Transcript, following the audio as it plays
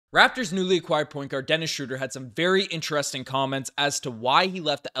Raptors' newly acquired point guard Dennis Schroder had some very interesting comments as to why he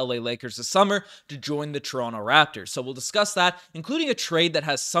left the LA Lakers this summer to join the Toronto Raptors. So we'll discuss that, including a trade that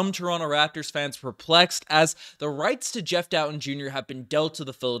has some Toronto Raptors fans perplexed as the rights to Jeff Dowtin Jr. have been dealt to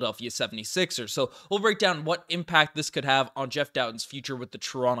the Philadelphia 76ers. So we'll break down what impact this could have on Jeff Dowtin's future with the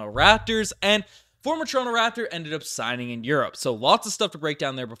Toronto Raptors, and former Toronto Raptor ended up signing in Europe. So lots of stuff to break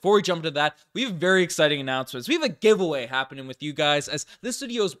down there. Before we jump into that, we have very exciting announcements. We have a giveaway happening with you guys, as this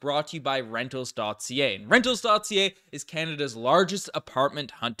video is brought to you by Rentals.ca. And Rentals.ca is Canada's largest apartment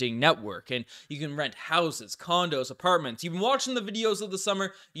hunting network. And you can rent houses, condos, apartments. You've been watching the videos of the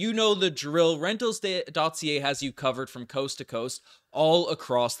summer. You know the drill. Rentals.ca has you covered from coast to coast, all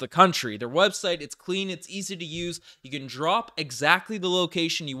across the country. Their website, it's clean, it's easy to use. You can drop exactly the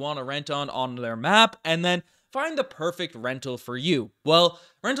location you want to rent on their map, and then find the perfect rental for you. Well,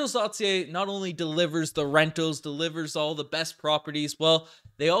 Rentals.ca not only delivers the rentals, delivers all the best properties, well,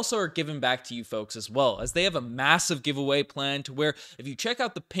 they also are giving back to you folks as well, as they have a massive giveaway plan to where if you check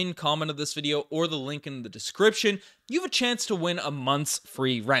out the pinned comment of this video or the link in the description, you have a chance to win a month's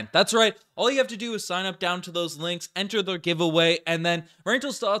free rent. That's right. All you have to do is sign up down to those links, enter their giveaway, and then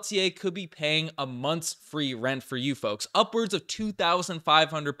Rentals.ca could be paying a month's free rent for you folks. Upwards of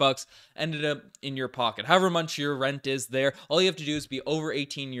 $2,500 ended up in your pocket. However much your rent is there, all you have to do is be over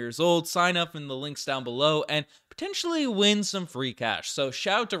 18 years old, sign up in the links down below, and potentially win some free cash. So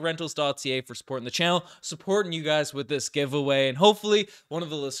shout out to Rentals.ca for supporting the channel, supporting you guys with this giveaway, and hopefully one of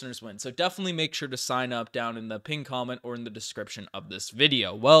the listeners wins. So definitely make sure to sign up down in the pinned comment or in the description of this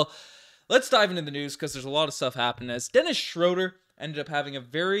video. Well, let's dive into the news because there's a lot of stuff happening, as Dennis Schroder ended up having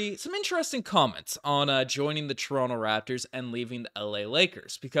some interesting comments on joining the Toronto Raptors and leaving the LA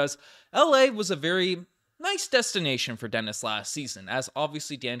Lakers, because LA was a very nice destination for Dennis last season, as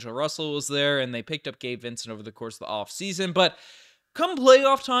obviously D'Angelo Russell was there and they picked up Gabe Vincent over the course of the offseason. But come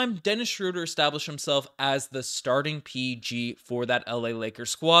playoff time, Dennis Schroder established himself as the starting PG for that LA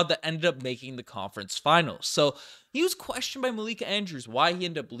Lakers squad that ended up making the conference finals. So he was questioned by Malika Andrews why he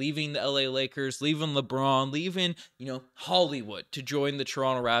ended up leaving the LA Lakers, leaving LeBron, leaving, Hollywood to join the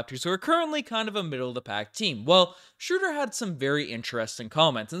Toronto Raptors, who are currently kind of a middle-of-the-pack team. Well, Schroder had some very interesting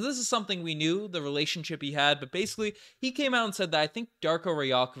comments, and this is something we knew, the relationship he had, but basically he came out and said that I think Darko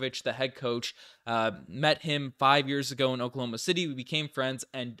Rajakovic, the head coach, met him 5 years ago in Oklahoma City. We became friends,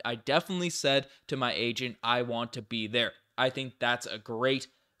 and I definitely said to my agent, I want to be there. I think that's a great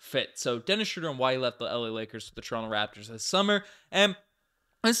fit. So Dennis Schroder and why he left the LA Lakers to the Toronto Raptors this summer, and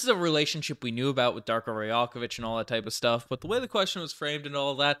this is a relationship we knew about with Darko Rajakovic and all that type of stuff, but the way the question was framed and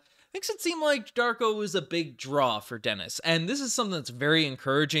all that makes it seem like Darko was a big draw for Dennis. And this is something that's very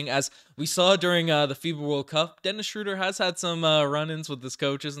encouraging, as we saw during the FIBA World Cup. Dennis Schroder has had some run-ins with his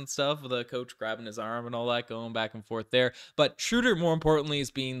coaches and stuff, with the coach grabbing his arm and all that, going back and forth there. But Schroder, more importantly,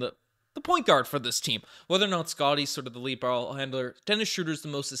 is being the point guard for this team. Whether or not Scottie's sort of the lead ball handler, Dennis Schroder's the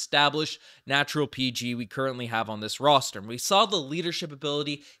most established natural PG we currently have on this roster. And we saw the leadership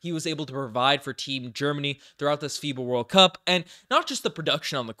ability he was able to provide for Team Germany throughout this FIBA World Cup, and not just the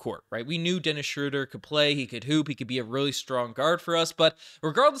production on the court, right? We knew Dennis Schroder could play, he could hoop, he could be a really strong guard for us, but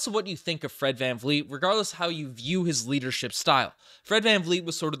regardless of what you think of Fred VanVleet, regardless how you view his leadership style, Fred VanVleet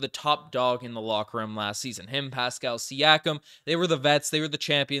was sort of the top dog in the locker room last season. Him, Pascal Siakam, they were the vets, they were the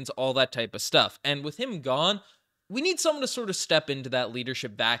champions, all that type of stuff. And with him gone, we need someone to sort of step into that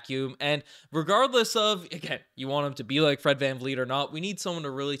leadership vacuum. And regardless of, again, you want him to be like Fred VanVleet or not, we need someone to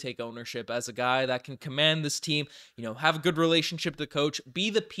really take ownership as a guy that can command this team, have a good relationship with the coach, be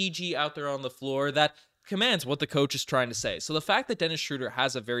the PG out there on the floor that commands what the coach is trying to say. So the fact that Dennis Schroder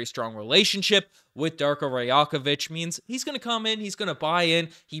has a very strong relationship with Darko Rajakovic means he's going to come in, he's going to buy in,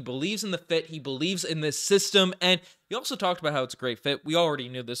 he believes in the fit, he believes in this system, and he also talked about how it's a great fit. We already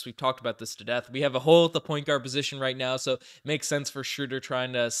knew this, we've talked about this to death. We have a hole at the point guard position right now, so it makes sense for Schroder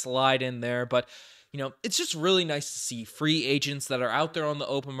trying to slide in there, but it's just really nice to see free agents that are out there on the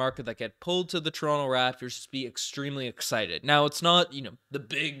open market that get pulled to the Toronto Raptors just be extremely excited. Now, it's not, the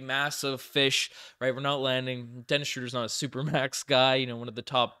big, massive fish, right? We're not landing. Dennis Schroder's not a supermax guy, one of the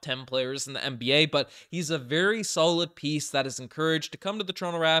top 10 players in the NBA, but he's a very solid piece that is encouraged to come to the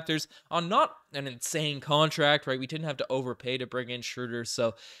Toronto Raptors on not an insane contract, right? We didn't have to overpay to bring in Schroder,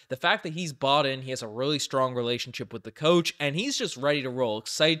 so the fact that he's bought in, he has a really strong relationship with the coach, and he's just ready to roll,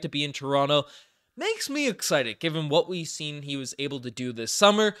 excited to be in Toronto. makes me excited given what we've seen he was able to do this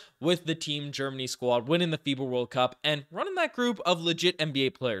summer with the Team Germany squad, winning the FIBA World Cup and running that group of legit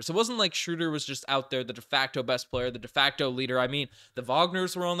NBA players. It wasn't like Schroder was just out there, the de facto best player, the de facto leader. I mean, the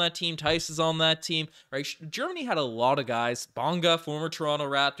Wagners were on that team, Tice is on that team, right? Germany had a lot of guys, Bonga, former Toronto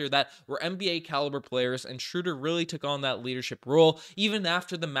Raptor, that were NBA caliber players, and Schroder really took on that leadership role. Even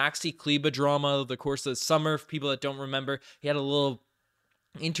after the Maxi Kleber drama over the course of the summer, for people that don't remember, he had a little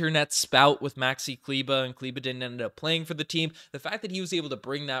internet spout with Maxi Kleber, and Kleber didn't end up playing for the team. The fact that he was able to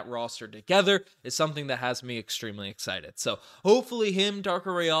bring that roster together is something that has me extremely excited. So hopefully him, Darko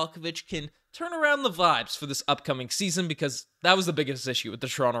Rajakovic, can turn around the vibes for this upcoming season, because that was the biggest issue with the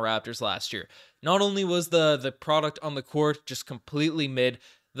Toronto Raptors last year. Not only was the product on the court just completely mid,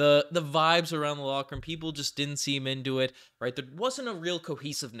 the vibes around the locker room, people just didn't seem into it, right? There wasn't a real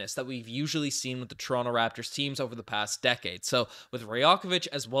cohesiveness that we've usually seen with the Toronto Raptors teams over the past decade. So with Rajakovic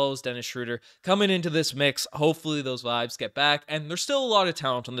as well as Dennis Schroder coming into this mix, hopefully those vibes get back. And there's still a lot of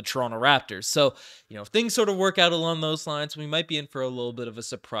talent on the Toronto Raptors. So, if things sort of work out along those lines, we might be in for a little bit of a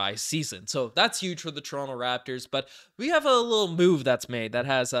surprise season. So that's huge for the Toronto Raptors. But we have a little move that's made that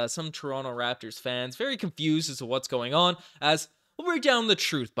has some Toronto Raptors fans very confused as to what's going on, as we'll break down the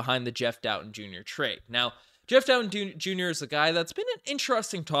truth behind the Jeff Dowtin Jr. trade. Now, Jeff Dowtin Jr. is a guy that's been an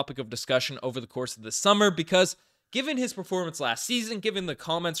interesting topic of discussion over the course of the summer, because given his performance last season, given the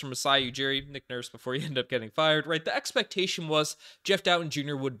comments from Masai Ujiri, Nick Nurse before he ended up getting fired, right, the expectation was Jeff Dowtin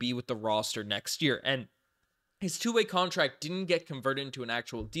Jr. would be with the roster next year. And his two-way contract didn't get converted into an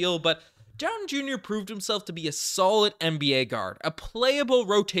actual deal, but Dowtin Jr. proved himself to be a solid NBA guard, a playable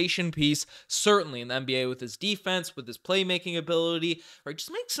rotation piece, certainly in the NBA, with his defense, with his playmaking ability, right?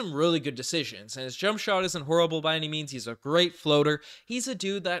 Just makes some really good decisions. And his jump shot isn't horrible by any means. He's a great floater. He's a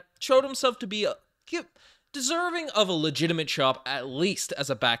dude that showed himself to be deserving of a legitimate shot, at least as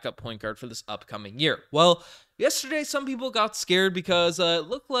a backup point guard for this upcoming year. Well, yesterday, some people got scared because it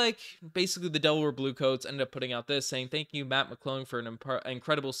looked like basically the Delaware Bluecoats ended up putting out this saying, "Thank you, Matt McClung, for an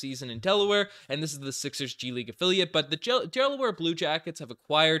incredible season in Delaware." And this is the Sixers G League affiliate. But the Delaware Blue Jackets have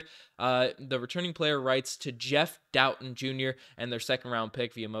acquired the returning player rights to Jeff Dowtin Jr. and their second-round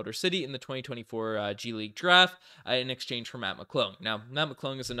pick via Motor City in the 2024 G League draft in exchange for Matt McClung. Now, Matt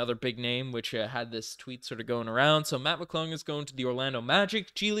McClung is another big name, which had this tweet sort of going around. So Matt McClung is going to the Orlando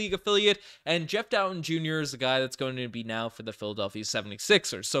Magic G League affiliate, and Jeff Dowtin Jr. is the guy that's going to be now for the Philadelphia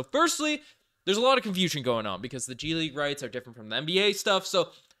 76ers. So firstly, there's a lot of confusion going on because the G League rights are different from the NBA stuff.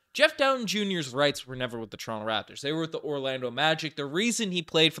 So Jeff Dowtin Jr.'s rights were never with the Toronto Raptors. They were with the Orlando Magic. The reason he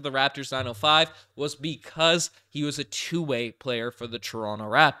played for the Raptors 905 was because he was a two-way player for the Toronto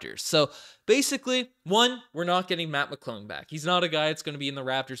Raptors. So basically, one, we're not getting Matt McClung back. He's not a guy that's going to be in the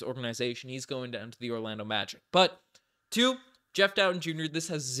Raptors organization. He's going to enter the Orlando Magic. But two, Jeff Dowtin Jr., this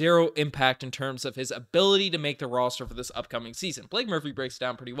has zero impact in terms of his ability to make the roster for this upcoming season. Blake Murphy breaks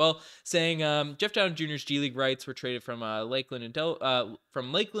down pretty well, saying Jeff Dowtin Jr.'s G League rights were traded from Lakeland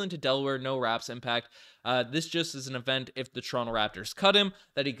to Delaware, no Raps impact. This just is an event if the Toronto Raptors cut him,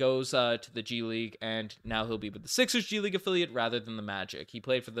 that he goes to the G League, and now he'll be with the Sixers G League affiliate rather than the Magic. He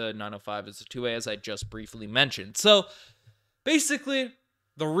played for the 905 as a two-way, as I just briefly mentioned. So basically,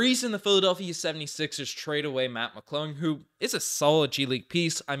 the reason the Philadelphia 76ers trade away Matt McClung, who is a solid G League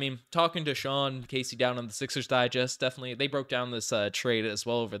piece. I mean, talking to Sean Casey down on the Sixers Digest, definitely, they broke down this trade as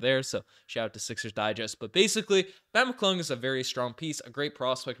well over there, so shout out to Sixers Digest. But basically, Matt McClung is a very strong piece, a great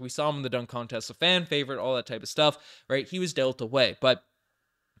prospect. We saw him in the dunk contest, a fan favorite, all that type of stuff, right? He was dealt away, but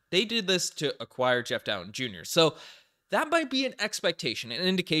they did this to acquire Jeff Dowtin Jr., so that might be an expectation, an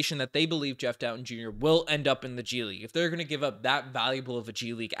indication that they believe Jeff Dowtin Jr. will end up in the G League if they're going to give up that valuable of a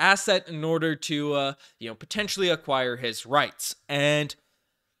G League asset in order to, potentially acquire his rights. And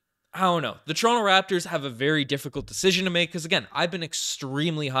I don't know. The Toronto Raptors have a very difficult decision to make because, again, I've been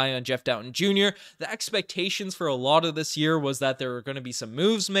extremely high on Jeff Dowtin Jr. The expectations for a lot of this year was that there were going to be some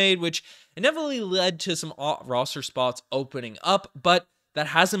moves made, which inevitably led to some roster spots opening up, but that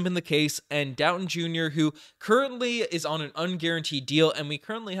hasn't been the case, and Dowtin Jr., who currently is on an unguaranteed deal, and we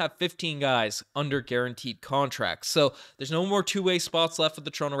currently have 15 guys under guaranteed contracts. So there's no more two-way spots left for the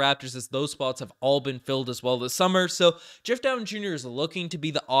Toronto Raptors, as those spots have all been filled as well this summer. So Jeff Dowtin Jr. is looking to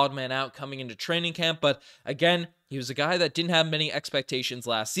be the odd man out coming into training camp, but again, he was a guy that didn't have many expectations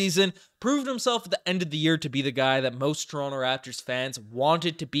last season, proved himself at the end of the year to be the guy that most Toronto Raptors fans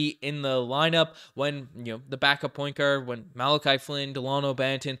wanted to be in the lineup when, the backup point guard, when Malachi Flynn, Delano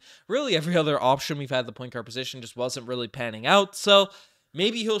Banton, really every other option we've had at the point guard position just wasn't really panning out. So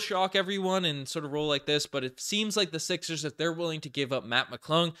maybe he'll shock everyone and sort of roll like this, but it seems like the Sixers, if they're willing to give up Matt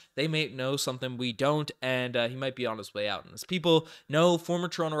McClung, they may know something we don't, and he might be on his way out. And as people know, former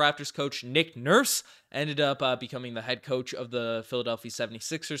Toronto Raptors coach Nick Nurse ended up becoming the head coach of the Philadelphia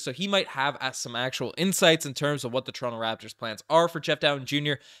 76ers, so he might have some actual insights in terms of what the Toronto Raptors' plans are for Jeff Dowtin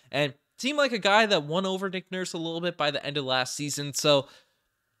Jr., and seemed like a guy that won over Nick Nurse a little bit by the end of last season, so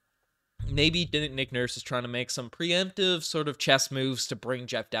maybe Nick Nurse is trying to make some preemptive sort of chess moves to bring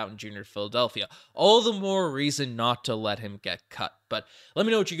Jeff Dowtin Jr. to Philadelphia. All the more reason not to let him get cut. But let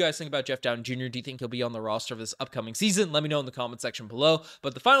me know what you guys think about Jeff Dowtin Jr. Do you think he'll be on the roster of this upcoming season? Let me know in the comment section below.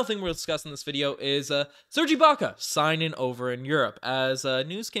 But the final thing we'll discuss in this video is Serge Ibaka signing over in Europe. As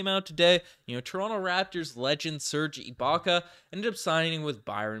news came out today, Toronto Raptors legend Serge Ibaka ended up signing with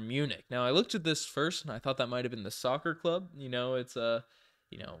Bayern Munich. Now, I looked at this first, and I thought that might have been the soccer club. It's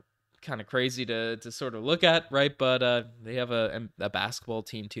kind of crazy to sort of look at, right? But they have a basketball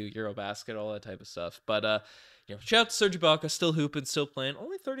team too, Eurobasket, all that type of stuff. But shout out to Serge Ibaka, still hooping, still playing,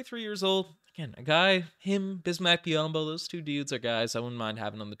 only 33 years old. Again, a guy, him, Bismack Biyombo, those two dudes are guys I wouldn't mind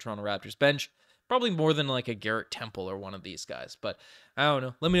having on the Toronto Raptors bench. Probably more than like a Garrett Temple or one of these guys. But I don't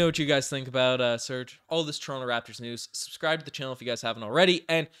know. Let me know what you guys think about Serge. All this Toronto Raptors news. Subscribe to the channel if you guys haven't already.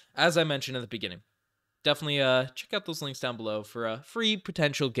 And as I mentioned at the beginning, definitely check out those links down below for a free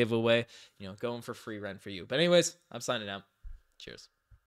potential giveaway, going for free rent for you. But anyways, I'm signing out. Cheers.